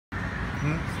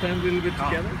stand a little bit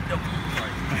together?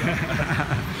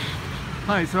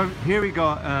 Hi, so here we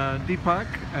got Deepak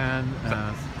and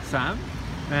Sam,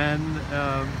 and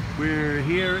we're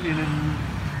here in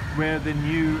where the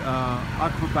new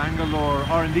Akvo Bangalore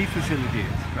R&D facility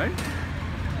is, right?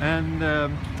 And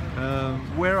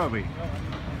where are we?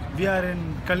 We are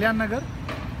in Kalyan Nagar,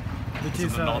 which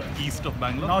is northeast of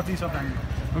Bangalore. Northeast of Bangalore.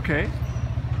 Okay.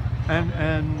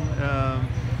 And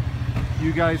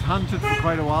you guys hunted for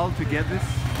quite a while to get this,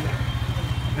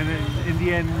 and in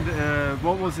the end,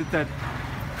 what was it that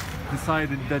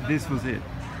decided that this was it?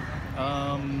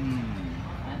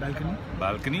 Balcony.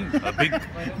 Balcony, a big,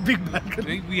 big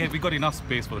balcony. We got enough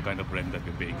space for the kind of rent that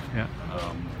we're paying. Yeah.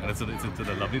 And it's a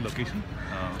lovely location.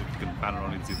 If you can pan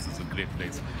around, it's a great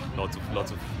place. Lots of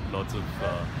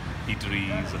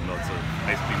eateries and lots of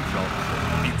ice cream shops,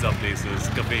 pizza places,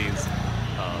 cafes.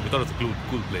 We thought it was a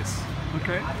cool place.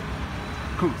 Okay.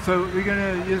 Cool. So we're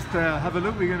gonna just have a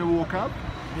look. We're gonna walk up.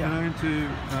 Yeah. I'm going to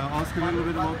ask a little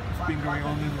bit about what's been going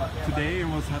on today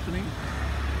and what's happening.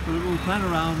 So we'll plan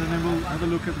around and then we'll have a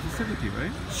look at the facility,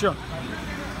 right? Sure.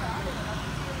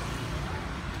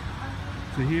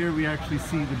 So here we actually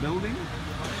see the building.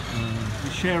 We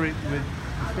share it with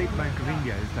the State Bank of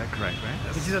India, is that correct, right?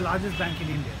 Yes. Which is the largest bank in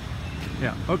India.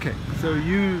 Yeah, okay. So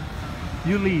you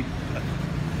lead.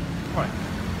 All right.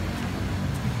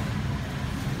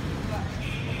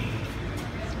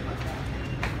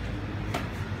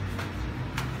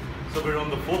 So we're on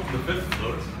the 4th and the 5th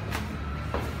floors,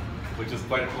 which is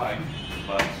quite a climb,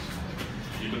 but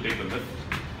you could take the lift.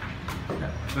 Yeah.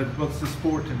 But what's the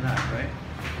sport in that, right?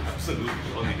 Absolutely,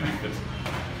 only doing this.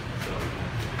 So.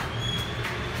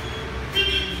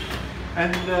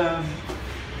 And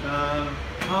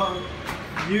how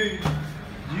you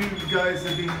guys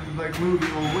have been like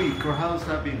moving all week, or how's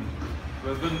that been?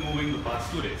 We've been moving the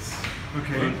past 2 days.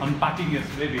 Okay. We were unpacking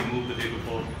yesterday, we moved the day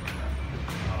before.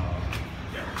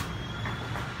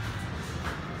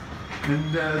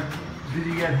 And did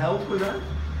you get help with that?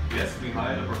 Yes, we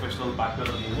hired a professional packer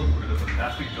and mover who did a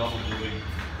fantastic job of moving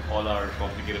all our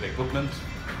complicated equipment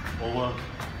over,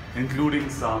 including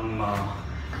some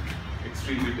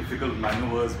extremely difficult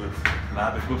maneuvers with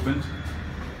lab equipment.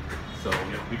 So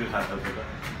yeah, we did have help with that.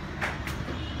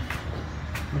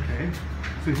 Okay.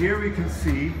 So here we can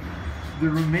see the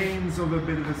remains of a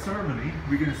bit of a ceremony.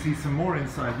 We're going to see some more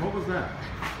inside. What was that?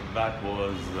 That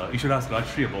was, you should ask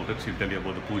Rajshri about it. She'll tell you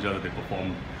about the puja that they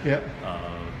performed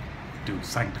to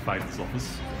sanctify this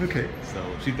office. Okay. So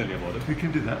she'll tell you about it. We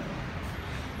can do that.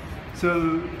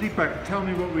 So Deepak, tell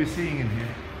me what we're seeing in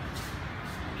here.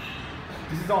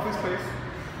 This is the office space.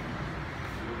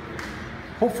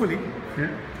 Hopefully,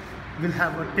 we'll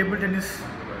have a table tennis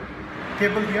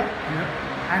table here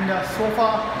and a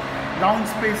sofa lounge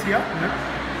space here.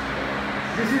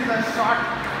 This is a short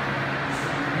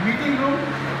meeting room,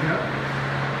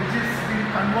 which is being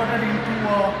converted into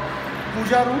a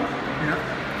puja room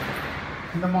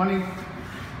in the morning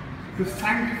to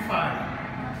sanctify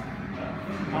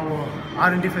our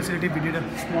R&D facility. We did a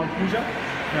small puja.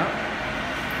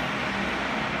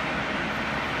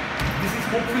 This is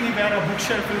hopefully where a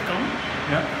bookshelf will come.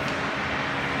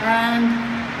 And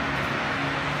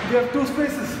we have 2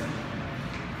 spaces.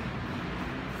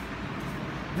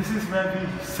 This is where we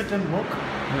sit and work.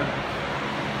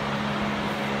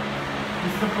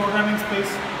 This is the programming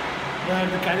space where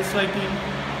the Carisfly team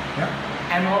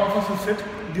and all of us will sit.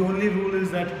 The only rule is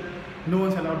that no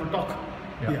one's allowed to talk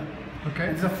here. Okay.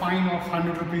 It's a fine of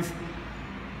 100 rupees.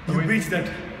 You breach that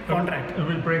contract.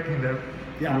 We're breaking the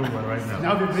rule right now.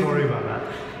 Now we're breaking. Sorry about that.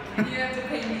 You have to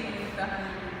pay me the 100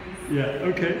 rupees. Yeah,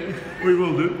 okay. We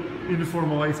will do. In the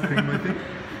form of ice cream, I think.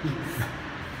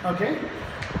 Okay.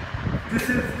 This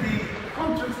is the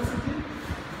conference facility.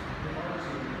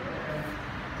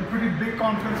 It's a pretty big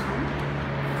conference room.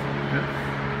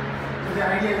 So the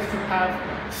idea is to have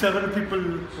several people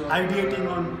ideating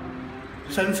on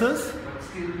sensors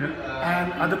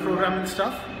and other programming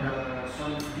stuff.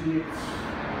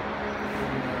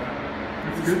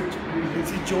 That's good. You can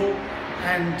see Joe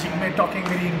and Jigme talking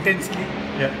very intensely.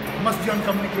 Must be on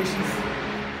communications.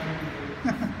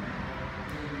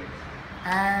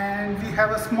 And we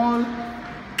have a small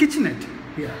kitchenette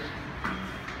here.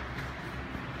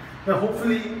 Where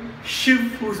hopefully Shiv,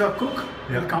 who's our cook,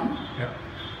 will come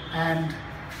and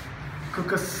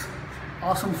cook us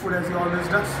awesome food as he always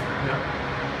does.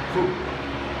 Cool.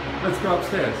 Let's go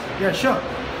upstairs. Yeah, sure.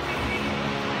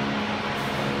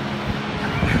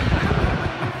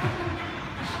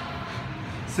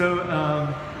 So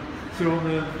on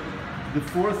the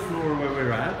 4th floor where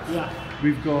we're at,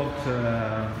 we've got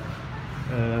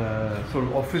sort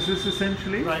of offices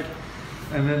essentially. Right.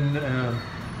 And then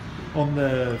on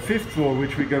the 5th floor,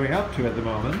 which we're going up to at the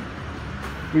moment,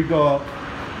 we got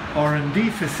R&D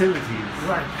facilities.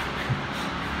 Right.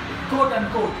 Quote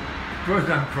unquote. Quote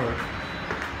unquote.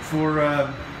 For,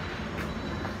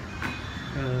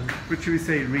 what should we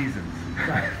say, reasons.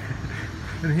 Right.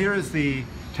 And here is the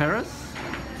terrace.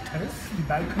 The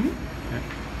balcony,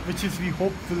 which is we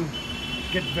hope will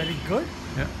get very good.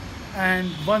 Yeah. And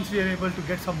once we are able to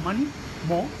get some money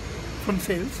more from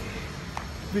sales,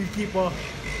 we'll keep a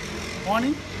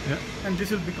awning, and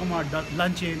this will become our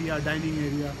lunch area, dining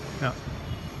area,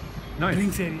 Nice.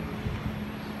 drinks area.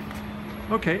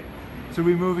 Okay, so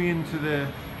we're moving into the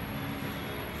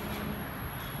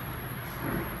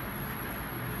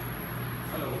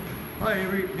Hello. Hi,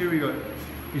 here we go.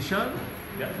 Ishan?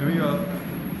 Yeah. And we got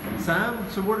Sam.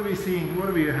 So what are we seeing? What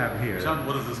do we have here? Sean,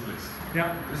 what is this place?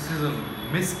 Yeah. This is a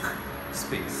misc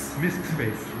space. Misc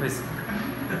space. Misc.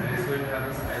 So it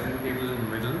has an island table in the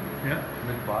middle Yeah.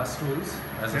 with bar stools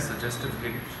as a suggestive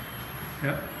hint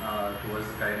Yeah. towards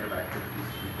the kind of activities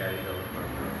we carry out on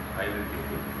the island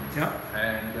table. Yeah.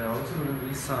 And there are also going to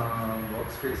be some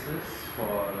workspaces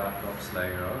for laptops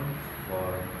lying around, for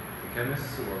the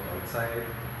chemists who work outside,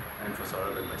 and for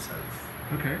Saurabh and myself.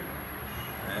 Okay.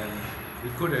 And we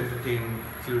could entertain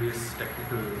curious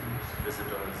technical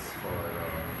visitors for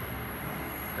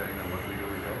telling them what we do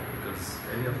here, because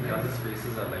any of the other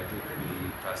spaces are likely to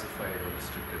be classified or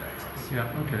restricted access.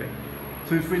 Yeah. Okay.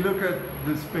 So if we look at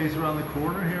the space around the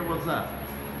corner here, what's that?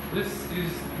 This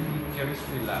is the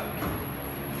chemistry lab.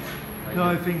 No,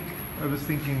 I was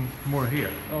thinking more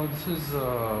here. Oh, this is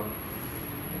a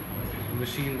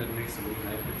machine that makes a very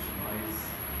high-pitched noise.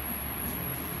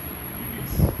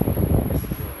 This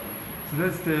is So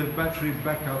that's the battery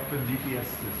backup and GPS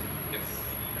system. yes.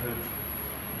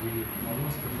 We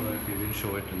almost prefer if you didn't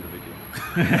show it in the video.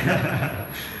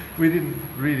 We didn't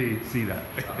really see that.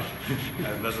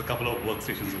 And there's a couple of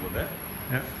workstations over there.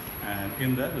 Yeah. And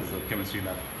in there is a chemistry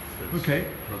lab. which Okay.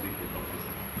 Pradeep will talk us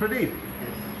about. Pradeep,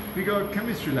 we got a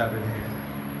chemistry lab in here.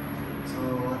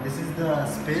 So this is the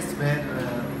space where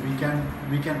we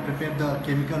can prepare the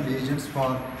chemical reagents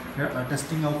for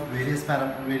testing of various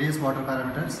water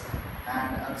parameters,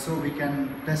 and also we can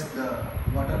test the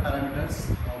water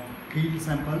parameters of field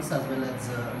samples as well as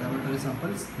laboratory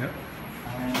samples. Yeah.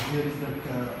 And here is the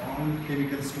all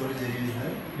chemical storage area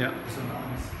here. Yeah. So now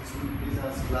these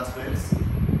are glasswares,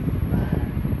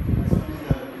 and this one is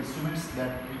the instruments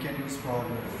that we can use for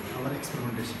our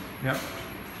experimentation. Yeah.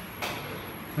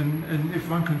 And if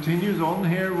one continues on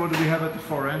here, what do we have at the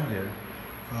far end here?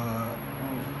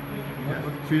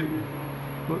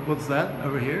 What's that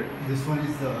over here? This one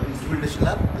is the instrumentation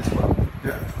lab. This one.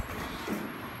 Yeah.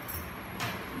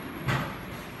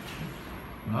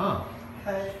 Ah.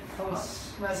 Hi,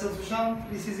 myself Sushant.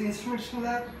 This is the instrumentation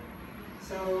lab.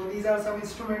 So these are some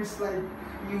instruments like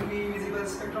UV visible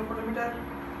spectrophotometer,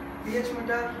 pH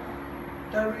meter,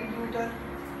 turbidity meter,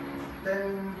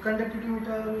 then conductivity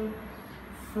meter,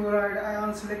 fluoride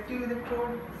ion selective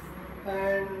electrode,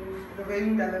 and the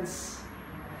weighing balance.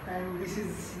 And this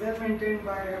is well maintained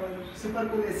by our super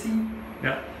cool AC.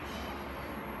 Yeah.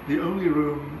 The only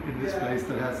room in this Yeah. place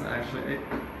that has actually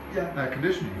Yeah. air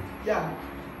conditioning. Yeah.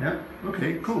 Yeah.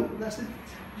 Okay. Cool. So that's it.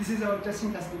 This is our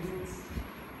testing facilities.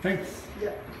 Thanks.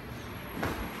 Yeah.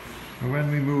 And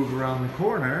when we move around the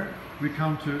corner, we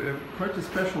come to quite a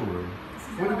special room.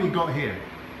 What have we got here?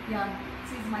 Yeah,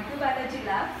 this is microbiology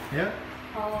lab. Yeah.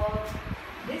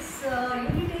 This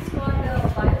unit is called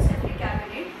biosafety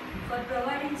cabinet for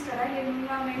providing sterile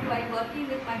environment while working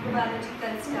with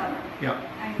microbiological staff. Yeah.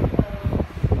 And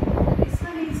this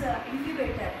one is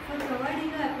incubator for providing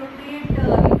an appropriate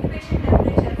incubation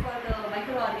temperature for the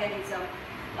microorganism.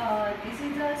 This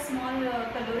is a small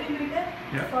calorimeter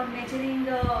for measuring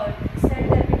the cell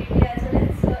turbidity as well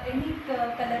as any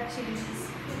color changes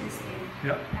in this thing.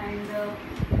 Yeah. And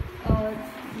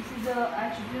this is a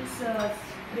attributes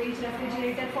range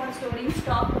refrigerator for storing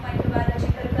stock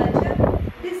microbiological culture.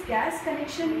 This gas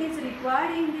connection is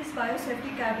required in this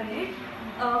biosafety cabinet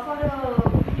for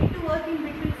we need to work in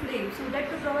between flames so that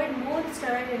to provide more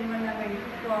sterile environment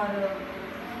for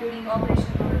during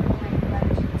operation of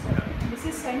microbiological stuff. This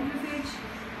is centrifuge.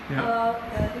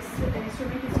 This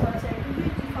instrument is called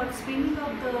centrifuge for spinning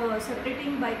of the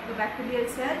separating bacterial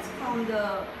cells from the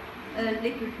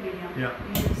liquid medium. Yeah.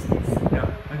 We use this. Yeah.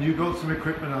 And you got some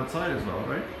equipment outside as well,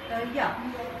 right?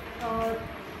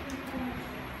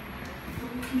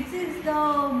 This is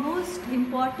the most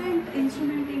important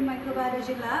instrument in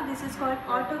microbiology lab. This is called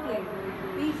autoclave.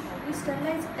 We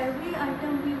sterilize every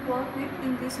item we work with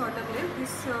in this autoclave.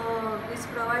 This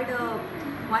provide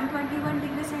 121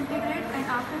 degrees centigrade, and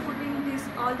after putting this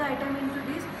all the item into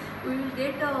this, we will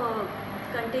get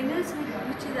containers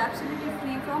which is absolutely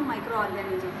free from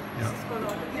microorganisms. Yeah. This is called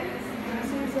autoclave.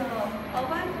 This is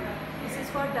oven. This is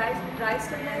for dry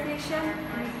sterilization.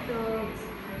 It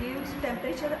gives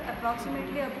temperature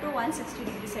approximately up to 160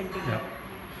 degrees centigrade. Yeah.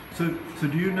 So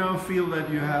do you now feel that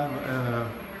you have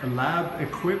a lab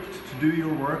equipped to do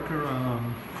your work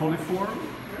around coliform?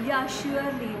 Yeah,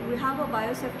 surely. We have a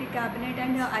biosafety cabinet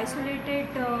and an isolated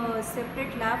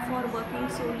separate lab for working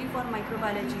solely for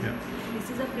microbiology. Yeah. This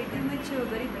is a pretty much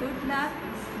very good lab.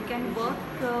 You can work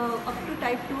up to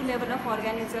type 2 level of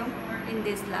organism in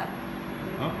this lab.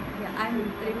 Oh, Yeah,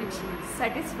 I'm very much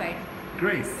satisfied.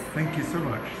 great. Thank you so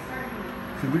much.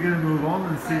 So we're going to move on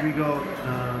and see we got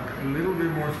a little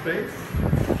bit more space.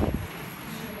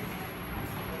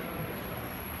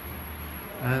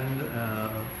 And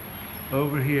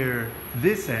over here,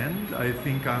 this end, I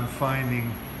think I'm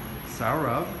finding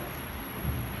Saurabh.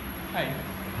 Hi.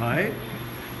 Hi.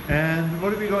 And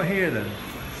what have we got here then?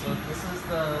 So this is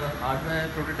the hardware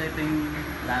prototyping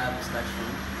lab /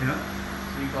 room. Yeah.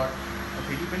 We got a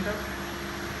 3D printer.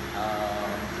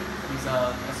 These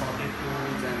are assorted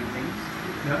tools and things.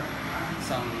 Yeah.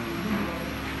 Some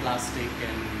plastic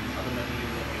and other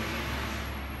materials.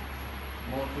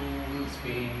 More tools,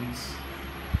 paints.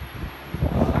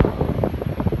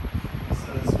 This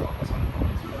is focus on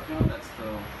products we're working on. That's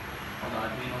all the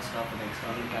Arduino stuff and the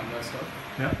external camera stuff.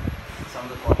 Yeah. Some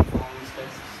of the polyforms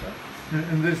test stuff.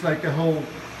 And there's like a whole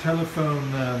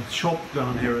telephone shop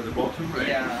down here at the bottom, right?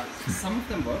 Yeah, some of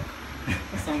them work.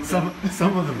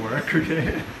 Some of them work,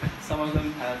 okay. Some of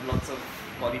them have lots of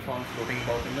polyforms floating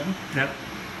about in them. Yeah.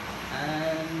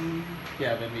 And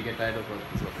yeah, when we get tired of work,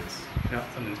 is what is. Yeah.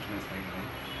 Some instruments lying down.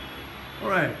 All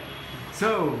right.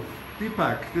 So,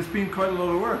 Deepak, there's been quite a lot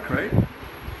of work, right?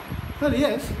 Well,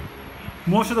 yes.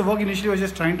 Most of the work initially was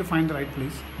just trying to find the right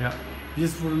place. Yeah.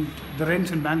 Just wouldn't, the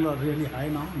rents in Bangalore are really high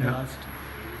now in the Yeah. last,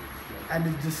 and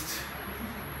it just,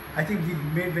 I think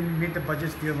when we made the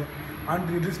budgets, they were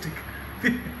unrealistic.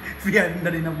 We hadn't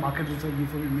done enough market research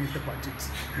before we made the budgets.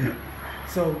 Yeah.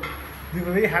 So we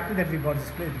were very happy that we got this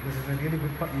place because it's a really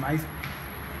good, nice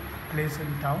place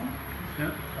in town.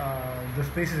 Yeah. The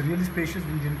space is really spacious.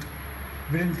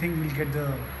 We didn't think we'll get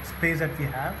the space that we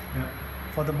have Yeah.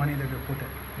 for the money that we put in.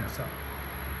 Yeah. So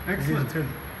Excellent. really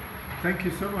thrilled. Thank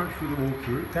you so much for the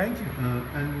walkthrough. Thank you.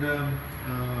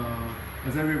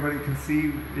 As everybody can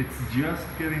see, it's just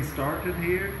getting started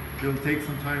here. It'll take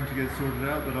some time to get sorted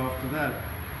out, but after that,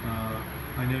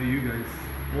 I know you guys,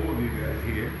 all of you guys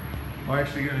here, are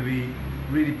actually going to be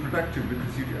really productive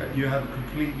because you have a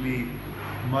completely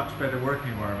much better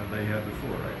working environment than you had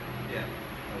before, right? Yeah.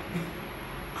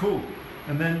 Cool.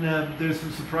 And then there's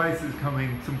some surprises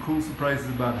coming, some cool surprises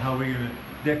about how we're going to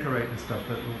decorate and stuff,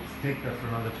 but we'll take that for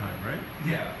another time, right?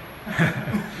 Yeah.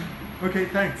 Okay,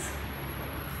 thanks.